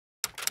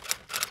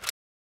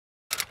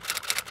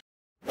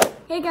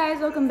Hey guys,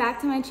 welcome back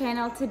to my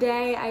channel.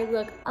 Today I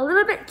look a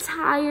little bit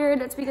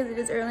tired. That's because it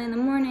is early in the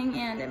morning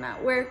and I'm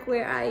at work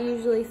where I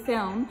usually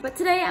film. But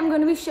today I'm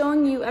going to be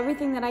showing you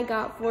everything that I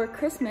got for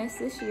Christmas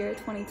this year,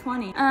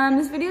 2020.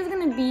 This video is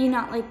going to be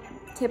not like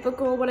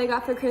typical what I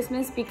got for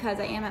Christmas because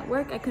I am at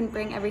work. I couldn't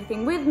bring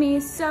everything with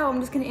me, so I'm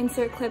just going to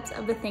insert clips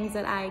of the things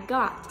that I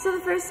got. So the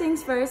first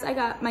things first, I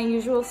got my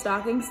usual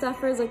stocking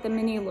stuffers like the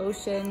mini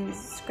lotions,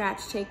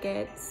 scratch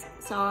tickets,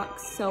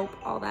 socks, soap,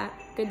 all that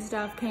good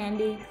stuff,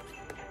 candy.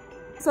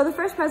 So the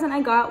first present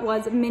I got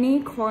was mini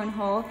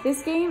cornhole.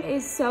 This game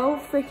is so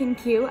freaking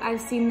cute.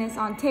 I've seen this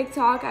on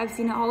TikTok, I've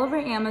seen it all over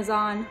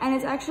Amazon, and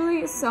it's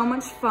actually so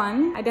much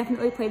fun. I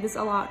definitely played this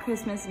a lot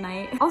Christmas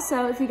night.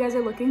 Also, if you guys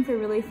are looking for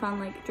really fun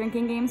like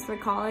drinking games for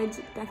college,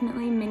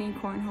 definitely mini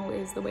cornhole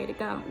is the way to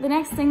go. The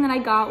next thing that I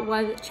got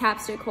was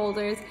chapstick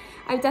holders.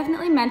 I've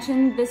definitely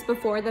mentioned this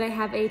before that I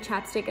have a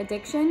chapstick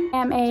addiction. I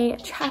am a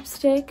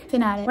chapstick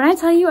fanatic. When I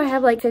tell you I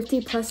have like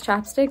 50 plus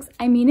chapsticks,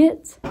 I mean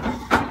it.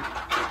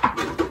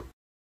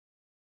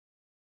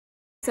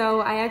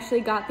 So I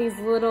actually got these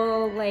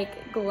little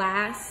like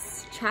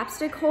glass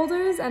chapstick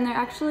holders and they're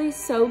actually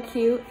so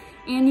cute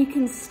and you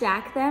can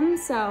stack them.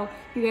 So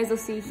you guys will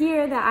see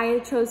here that I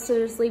chose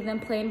to just leave them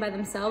plain by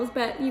themselves,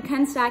 but you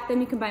can stack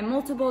them. You can buy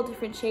multiple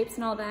different shapes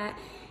and all that.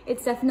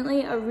 It's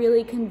definitely a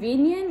really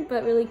convenient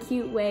but really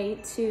cute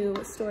way to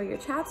store your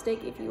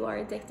chapstick if you are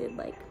addicted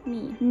like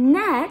me.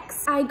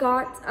 Next, I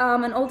got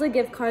an Ulta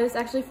gift card. It's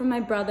actually from my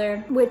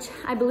brother, which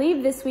I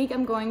believe this week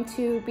I'm going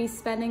to be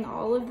spending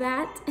all of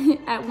that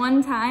at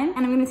one time. And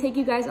I'm going to take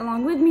you guys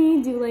along with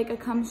me, do like a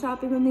come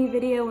shopping with me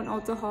video, an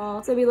Ulta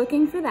haul. So be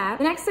looking for that.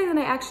 The next thing that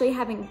I actually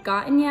haven't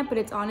gotten yet, but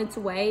it's on its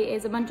way,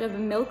 is a bunch of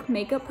Milk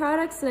makeup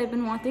products that I've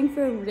been wanting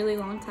for a really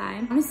long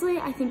time. Honestly,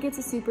 I think it's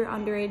a super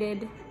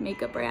underrated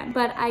makeup brand,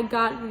 but I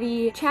got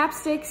the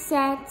chapstick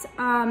set,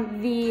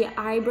 the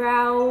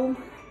eyebrow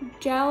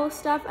gel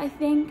stuff, I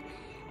think,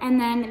 and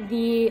then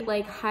the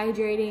like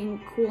hydrating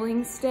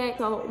cooling stick.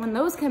 So when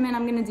those come in,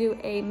 I'm gonna do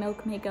a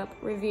Milk makeup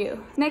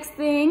review. Next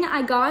thing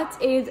I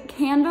got is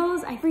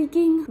candles. I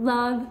freaking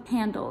love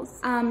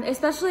candles,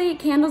 especially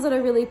candles that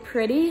are really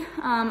pretty.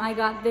 I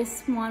got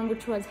this one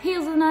which was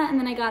hazelnut, and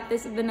then I got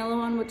this vanilla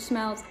one which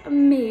smells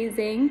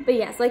amazing. But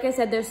yes, like I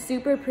said, they're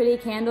super pretty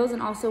candles,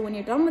 and also when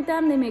you're done with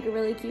them, they make a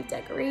really cute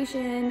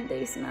decoration.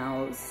 They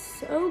smell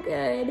so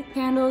good.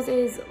 Candles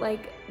is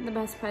like the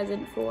best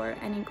present for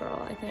any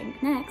girl, I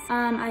think. Next,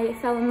 I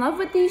fell in love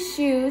with these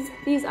shoes.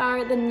 These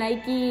are the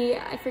Nike,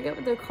 I forget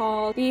what they're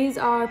called. These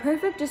are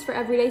perfect just for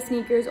everyday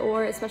sneakers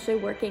or especially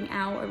working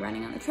out or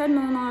running on the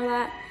treadmill and all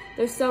that.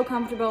 They're so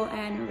comfortable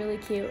and really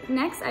cute.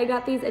 Next, I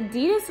got these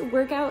Adidas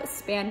workout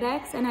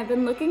spandex, and I've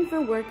been looking for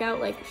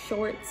workout like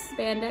shorts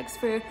spandex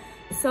for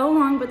so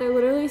long, but they're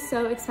literally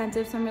so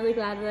expensive, so I'm really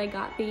glad that I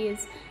got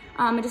these.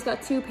 I just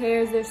got 2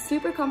 pairs. They're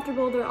super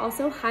comfortable. They're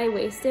also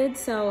high-waisted,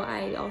 so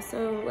I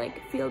also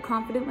like feel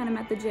confident when I'm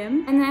at the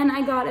gym. And then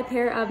I got a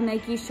pair of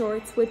Nike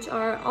shorts, which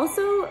are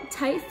also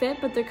tight fit,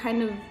 but they're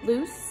kind of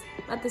loose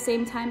at the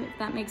same time, if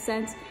that makes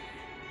sense.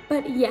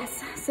 But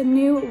yes, some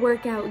new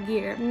workout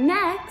gear.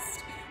 Next,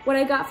 what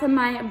I got from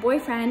my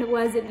boyfriend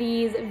was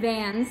these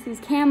Vans, these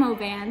camo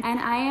Vans, and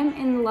I am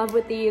in love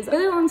with these. A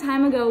really long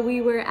time ago,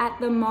 we were at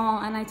the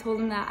mall and I told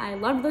him that I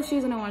loved those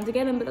shoes and I wanted to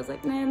get them, but I was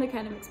like, man, they're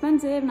kind of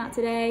expensive, not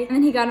today. And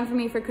then he got them for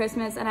me for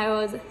Christmas and I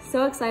was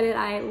so excited.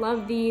 I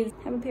love these.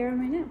 I have a pair on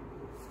right now.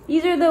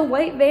 These are the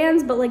white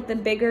Vans, but like the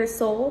bigger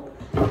sole.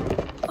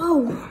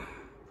 Oh.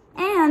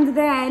 And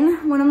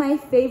then one of my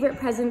favorite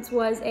presents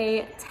was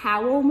a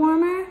towel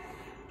warmer.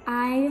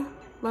 I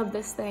love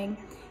this thing.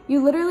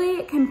 You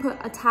literally can put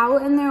a towel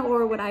in there,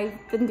 or what I've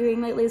been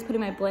doing lately is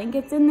putting my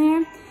blankets in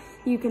there.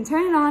 You can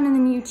turn it on and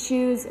then you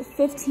choose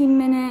 15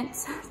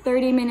 minutes,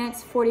 30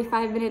 minutes,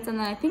 45 minutes, and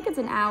then I think it's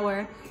an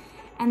hour.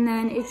 And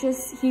then it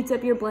just heats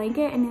up your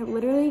blanket and it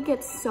literally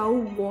gets so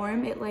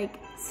warm, it like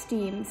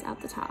steams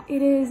out the top.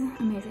 It is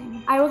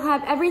amazing. I will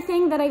have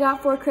everything that I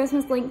got for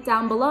Christmas linked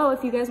down below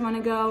if you guys want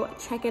to go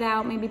check it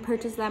out, maybe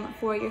purchase them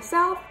for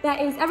yourself. That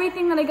is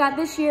everything that I got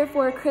this year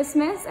for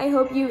Christmas. I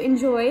hope you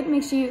enjoyed.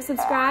 Make sure you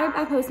subscribe.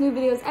 I post new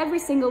videos every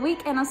single week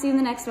and I'll see you in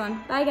the next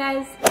one. Bye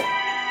guys.